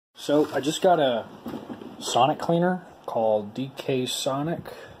So I just got a sonic cleaner called DK Sonic.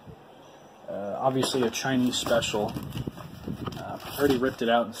 Obviously a Chinese special. I already ripped it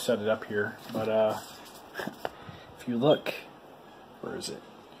out and set it up here, but if you look, where is it?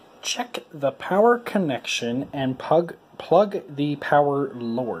 Check the power connection and plug the power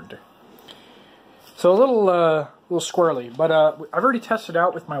lord. So a little squirrely, but I've already tested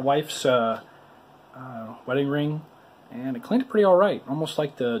out with my wife's wedding ring, and it cleaned it pretty all right, almost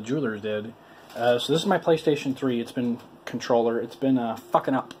like the jewelers did. So this is my PlayStation 3. It's been controller. It's been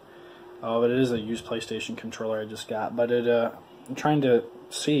fucking up. Oh, but it is a used PlayStation controller I just got. But I'm trying to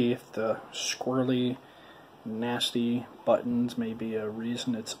see if the squirrely, nasty buttons may be a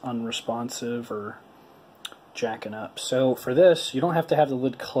reason it's unresponsive or jacking up. So for this, you don't have to have the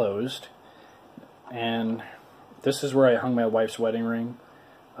lid closed. And this is where I hung my wife's wedding ring.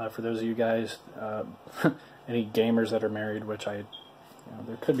 For those of you guys, any gamers that are married, which there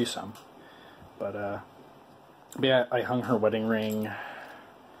could be some. But yeah, I hung her wedding ring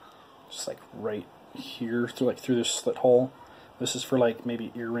just like right here, through this slit hole. This is for like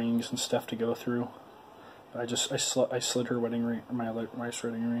maybe earrings and stuff to go through. But I slid her wedding ring, my wife's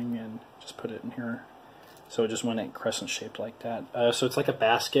wedding ring, and just put it in here. So it just went in crescent shaped like that. So it's like a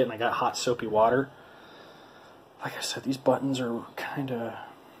basket, and I got hot soapy water. Like I said, these buttons are kind of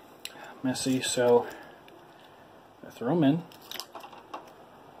messy, so I throw them in.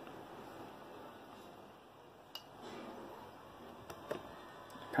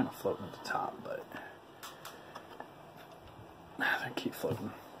 Kind of floating at the top, but they keep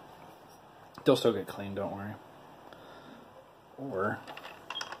floating. They'll still get clean, don't worry. Or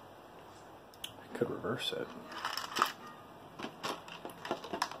I could reverse it.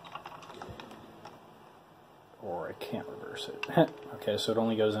 Or I can't reverse it. Okay, so it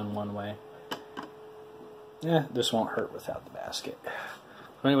only goes in one way. Yeah, this won't hurt without the basket.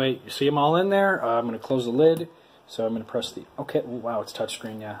 Anyway, you see them all in there. I'm going to close the lid. So I'm going to press the... Okay, wow, it's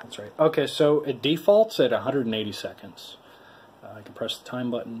touchscreen. Yeah, that's right. Okay, so it defaults at 180 seconds. I can press the time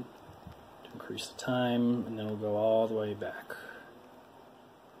button to increase the time, and then we'll go all the way back.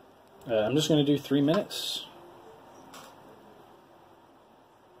 I'm just going to do 3 minutes.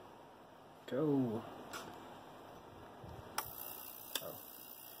 Go. Oh.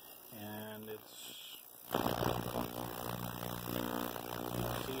 And it's...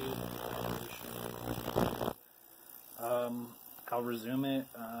 I'll resume it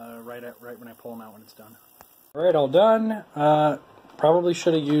right when I pull them out when it's done. Alright, all done. Probably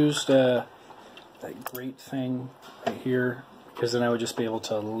should have used that grate thing right here, because then I would just be able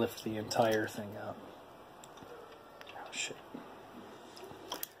to lift the entire thing up. Oh shit.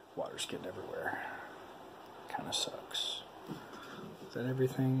 Water's getting everywhere. Kind of sucks. Is that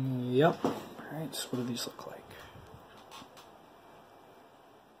everything? Yep. Alright, so what do these look like?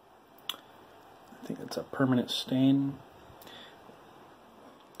 I think that's a permanent stain.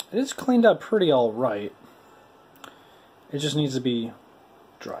 It is cleaned up pretty alright. It just needs to be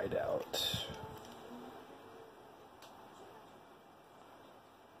dried out.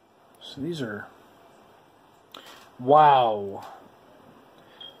 So these are... Wow!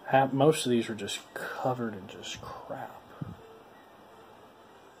 Most of these are just covered in just crap.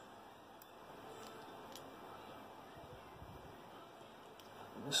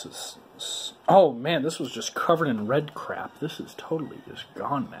 This is... Oh man, this was just covered in red crap. This is totally just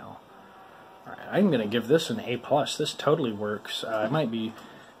gone now. Alright, I'm going to give this an A+. This totally works. I might be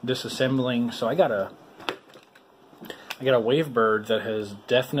disassembling, so I got a Wavebird that has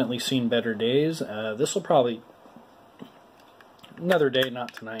definitely seen better days. This will probably... Another day,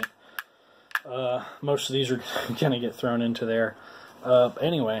 not tonight. Most of these are going to get thrown into there.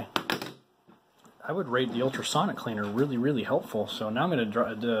 Anyway... I would rate the Ultrasonic Cleaner really, really helpful. So now I'm going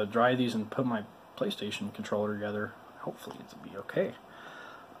to dry these and put my PlayStation controller together. Hopefully it'll be okay.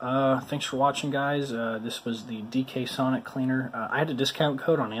 Thanks for watching, guys. This was the DK Sonic Cleaner. I had a discount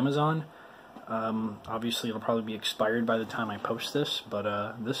code on Amazon. Obviously it'll probably be expired by the time I post this,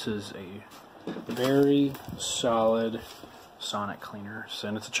 but this is a very solid Sonic Cleaner.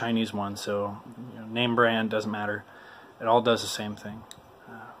 And it's a Chinese one, so name brand doesn't matter. It all does the same thing.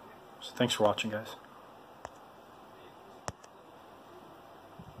 So thanks for watching, guys.